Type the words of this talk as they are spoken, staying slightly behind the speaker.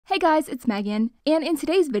guys, it's Megan, and in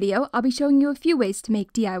today's video, I'll be showing you a few ways to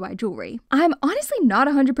make DIY jewelry. I'm honestly not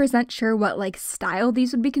 100% sure what style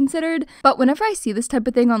these would be considered, but whenever I see this type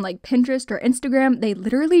of thing on Pinterest or Instagram, they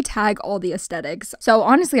literally tag all the aesthetics. So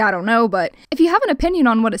honestly, I don't know, but if you have an opinion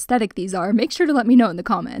on what aesthetic these are, make sure to let me know in the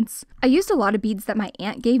comments. I used a lot of beads that my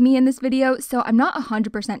aunt gave me in this video, so I'm not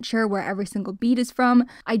 100% sure where every single bead is from.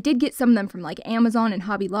 I did get some of them from Amazon and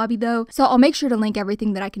Hobby Lobby though, so I'll make sure to link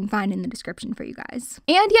everything that I can find in the description for you guys.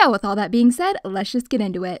 And yeah, with all that being said, let's just get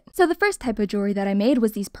into it. So the first type of jewelry that I made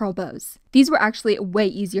was these pearl bows. These were actually way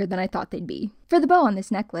easier than I thought they'd be. For the bow on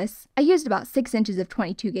this necklace, I used about 6 inches of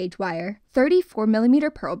 22 gauge wire, 30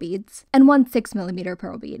 4mm pearl beads, and one 6mm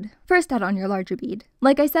pearl bead. First add on your larger bead.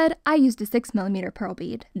 Like I said, I used a 6mm pearl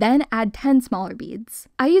bead. Then add 10 smaller beads.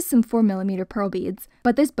 I used some 4mm pearl beads,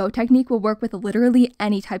 but this bow technique will work with literally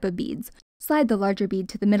any type of beads. Slide the larger bead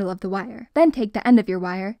to the middle of the wire. Then take the end of your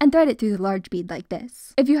wire and thread it through the large bead like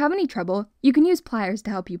this. If you have any trouble, you can use pliers to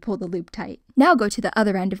help you pull the loop tight. Now go to the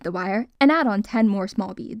other end of the wire and add on 10 more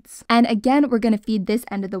small beads. And again, we're going to feed this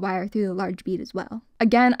end of the wire through the large bead as well.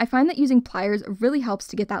 Again, I find that using pliers really helps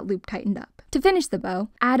to get that loop tightened up. To finish the bow,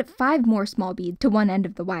 add 5 more small beads to one end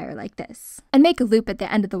of the wire like this, and make a loop at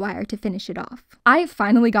the end of the wire to finish it off. I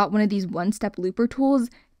finally got one of these one-step looper tools.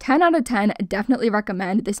 10 out of 10, definitely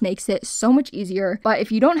recommend. This makes it so much easier, but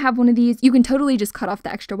if you don't have one of these, you can totally just cut off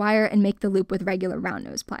the extra wire and make the loop with regular round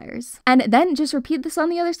nose pliers. And then just repeat this on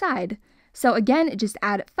the other side. So again, just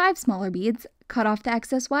add 5 smaller beads, cut off the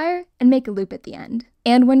excess wire, and make a loop at the end.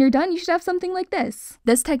 And when you're done, you should have something like this.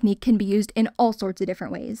 This technique can be used in all sorts of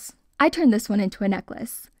different ways. I turned this one into a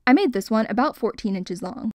necklace. I made this one about 14 inches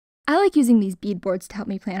long. I like using these bead boards to help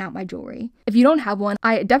me plan out my jewelry. If you don't have one,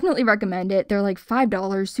 I definitely recommend it. They're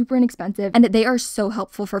 $5, super inexpensive, and they are so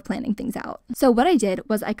helpful for planning things out. So what I did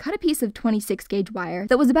was I cut a piece of 26 gauge wire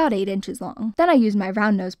that was about 8 inches long. Then I used my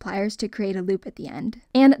round nose pliers to create a loop at the end.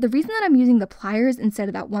 And the reason that I'm using the pliers instead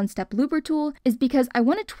of that one-step looper tool is because I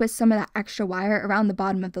want to twist some of that extra wire around the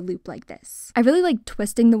bottom of the loop like this. I really like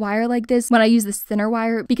twisting the wire like this when I use this thinner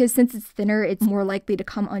wire because since it's thinner, it's more likely to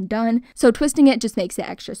come undone. So twisting it just makes it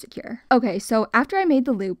extra secure. Okay, so after I made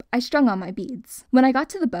the loop, I strung on my beads. When I got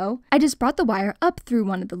to the bow, I just brought the wire up through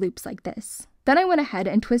one of the loops like this. Then I went ahead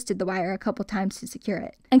and twisted the wire a couple times to secure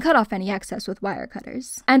it, and cut off any excess with wire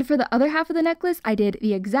cutters. And for the other half of the necklace, I did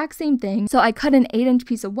the exact same thing. So I cut an 8-inch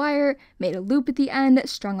piece of wire, made a loop at the end,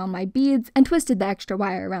 strung on my beads, and twisted the extra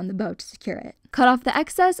wire around the bow to secure it. Cut off the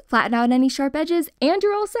excess, flatten out any sharp edges, and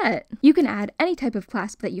you're all set. You can add any type of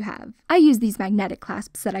clasp that you have. I use these magnetic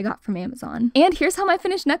clasps that I got from Amazon. And here's how my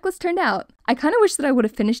finished necklace turned out. I kind of wish that I would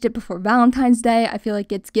have finished it before Valentine's Day. I feel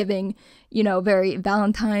like it's giving, very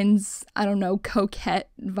Valentine's, coquette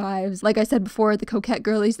vibes. Like I said before, the coquette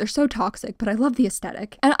girlies, they're so toxic, but I love the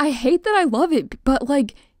aesthetic. And I hate that I love it, but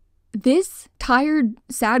this tired,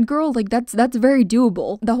 sad girl, that's very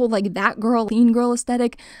doable. The whole that girl, clean girl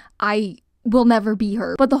aesthetic, I will never be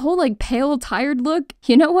her. But the whole pale, tired look,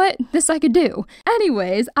 you know what? This I could do.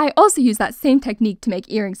 Anyways, I also used that same technique to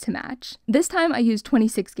make earrings to match. This time I used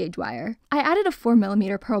 26 gauge wire. I added a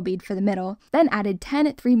 4mm pearl bead for the middle, then added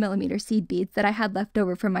 10 3mm seed beads that I had left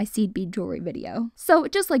over from my seed bead jewelry video. So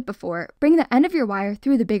just like before, bring the end of your wire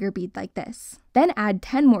through the bigger bead like this. Then add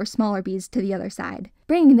 10 more smaller beads to the other side,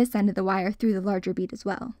 bringing this end of the wire through the larger bead as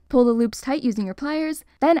well. Pull the loops tight using your pliers,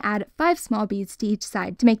 then add 5 small beads to each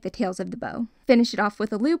side to make the tails of the bow. Finish it off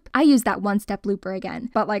with a loop. I used that one-step looper again,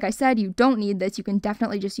 but like I said, you don't need this. You can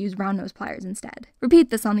definitely just use round nose pliers instead. Repeat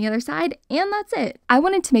this on the other side, and that's it. I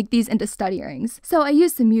wanted to make these into stud earrings, so I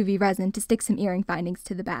used some UV resin to stick some earring findings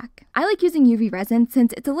to the back. I like using UV resin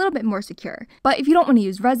since it's a little bit more secure, but if you don't want to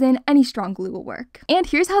use resin, any strong glue will work. And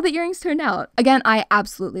here's how the earrings turned out. Again, I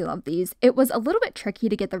absolutely love these. It was a little bit tricky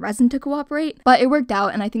to get the resin to cooperate, but it worked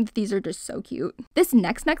out, and I think that these are just so cute. This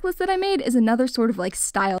next necklace that I made is another sort of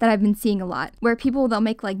style that I've been seeing a lot, where they'll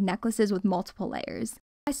make necklaces with multiple layers.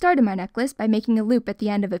 I started my necklace by making a loop at the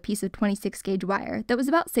end of a piece of 26 gauge wire that was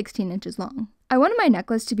about 16 inches long. I wanted my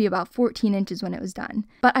necklace to be about 14 inches when it was done,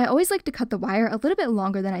 but I always like to cut the wire a little bit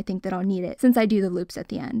longer than I think that I'll need it since I do the loops at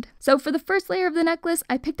the end. So for the first layer of the necklace,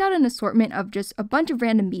 I picked out an assortment of just a bunch of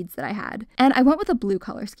random beads that I had, and I went with a blue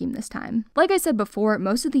color scheme this time. Like I said before,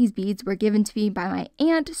 most of these beads were given to me by my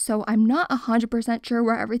aunt, so I'm not 100% sure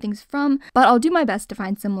where everything's from, but I'll do my best to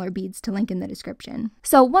find similar beads to link in the description.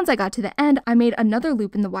 So once I got to the end, I made another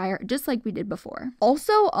loop in the wire just like we did before.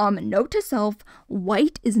 Also, note to self,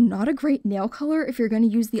 white is not a great nail color color if you're gonna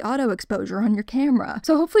use the auto exposure on your camera.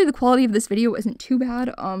 So hopefully the quality of this video isn't too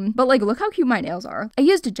bad, but like look how cute my nails are. I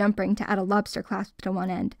used a jump ring to add a lobster clasp to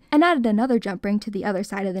one end, and added another jump ring to the other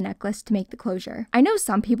side of the necklace to make the closure. I know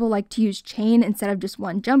some people like to use chain instead of just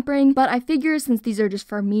one jump ring, but I figure since these are just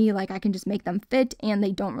for me, like I can just make them fit and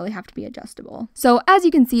they don't really have to be adjustable. So as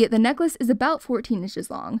you can see, the necklace is about 14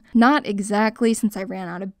 inches long. Not exactly since I ran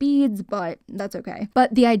out of beads, but that's okay.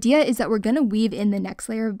 But the idea is that we're gonna weave in the next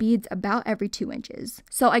layer of beads about every 2 inches.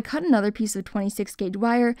 So I cut another piece of 26 gauge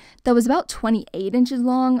wire that was about 28 inches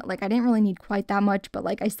long. Like I didn't really need quite that much, but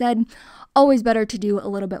like I said, always better to do a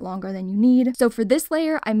little bit longer than you need. So for this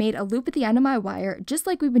layer, I made a loop at the end of my wire, just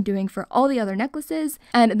like we've been doing for all the other necklaces,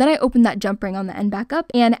 and then I opened that jump ring on the end back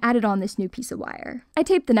up and added on this new piece of wire. I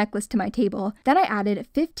taped the necklace to my table, then I added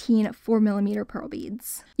 15 4mm pearl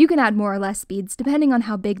beads. You can add more or less beads depending on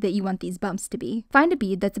how big that you want these bumps to be. Find a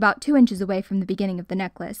bead that's about 2 inches away from the beginning of the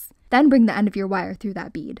necklace, then bring the end of your wire through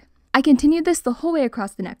that bead. I continued this the whole way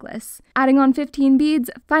across the necklace, adding on 15 beads,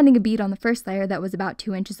 finding a bead on the first layer that was about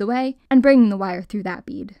 2 inches away, and bringing the wire through that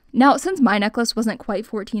bead. Now, since my necklace wasn't quite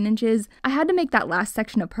 14 inches, I had to make that last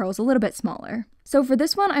section of pearls a little bit smaller. So for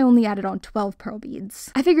this one, I only added on 12 pearl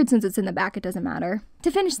beads. I figured since it's in the back, it doesn't matter.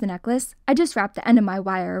 To finish the necklace, I just wrapped the end of my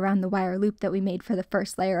wire around the wire loop that we made for the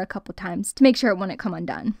first layer a couple times to make sure it wouldn't come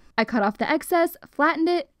undone. I cut off the excess, flattened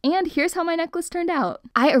it, and here's how my necklace turned out.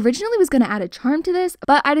 I originally was going to add a charm to this,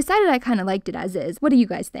 but I decided I kind of liked it as is. What do you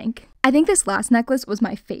guys think? I think this last necklace was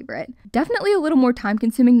my favorite. Definitely a little more time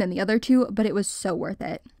consuming than the other two, but it was so worth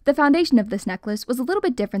it. The foundation of this necklace was a little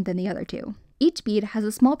bit different than the other two. Each bead has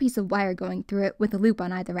a small piece of wire going through it with a loop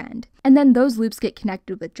on either end, and then those loops get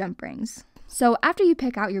connected with jump rings. So after you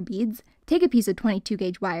pick out your beads, take a piece of 22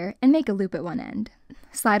 gauge wire and make a loop at one end.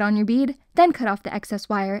 Slide on your bead, then cut off the excess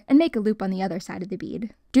wire and make a loop on the other side of the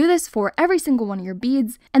bead. Do this for every single one of your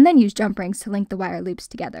beads, and then use jump rings to link the wire loops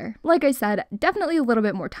together. Like I said, definitely a little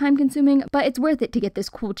bit more time consuming, but it's worth it to get this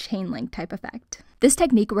cool chain link type effect. This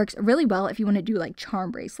technique works really well if you want to do like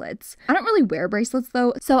charm bracelets. I don't really wear bracelets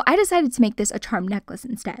though, so I decided to make this a charm necklace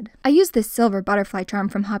instead. I used this silver butterfly charm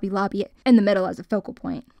from Hobby Lobby in the middle as a focal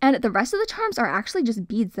point, and the rest of the charms are actually just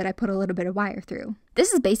beads that I put a little bit of wire through.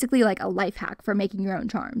 This is basically like a life hack for making your own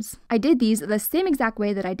charms. I did these the same exact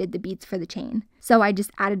way that I did the beads for the chain. So I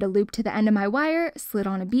just added a loop to the end of my wire, slid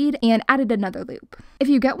on a bead, and added another loop. If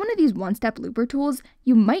you get one of these one-step looper tools,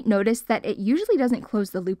 you might notice that it usually doesn't close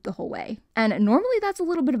the loop the whole way. And normally that's a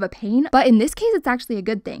little bit of a pain, but in this case it's actually a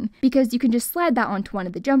good thing, because you can just slide that onto one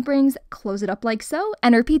of the jump rings, close it up like so,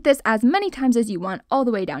 and repeat this as many times as you want all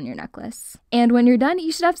the way down your necklace. And when you're done,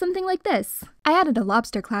 you should have something like this. I added a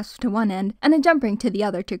lobster clasp to one end and a jump ring to the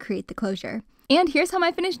other to create the closure. And here's how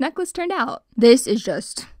my finished necklace turned out. This is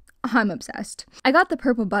just... I'm obsessed. I got the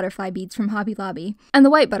purple butterfly beads from Hobby Lobby, and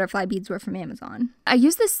the white butterfly beads were from Amazon. I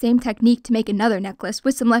used this same technique to make another necklace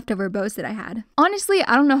with some leftover bows that I had. Honestly,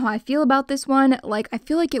 I don't know how I feel about this one. Like, I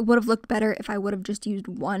feel like it would have looked better if I would have just used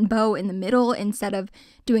one bow in the middle instead of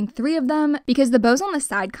doing 3 of them, because the bows on the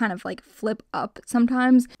side kind of like flip up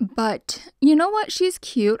sometimes. But you know what? She's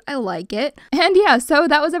cute. I like it. And yeah, so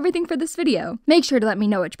that was everything for this video. Make sure to let me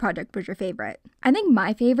know which project was your favorite. I think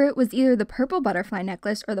my favorite was either the purple butterfly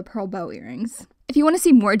necklace or the pearl bow earrings. If you want to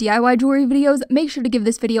see more DIY jewelry videos, make sure to give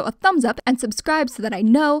this video a thumbs up and subscribe so that I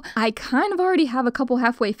know. I kind of already have a couple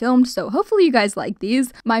halfway filmed, so hopefully you guys like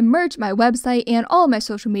these. My merch, my website, and all of my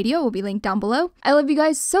social media will be linked down below. I love you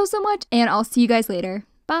guys so much, and I'll see you guys later.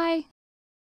 Bye!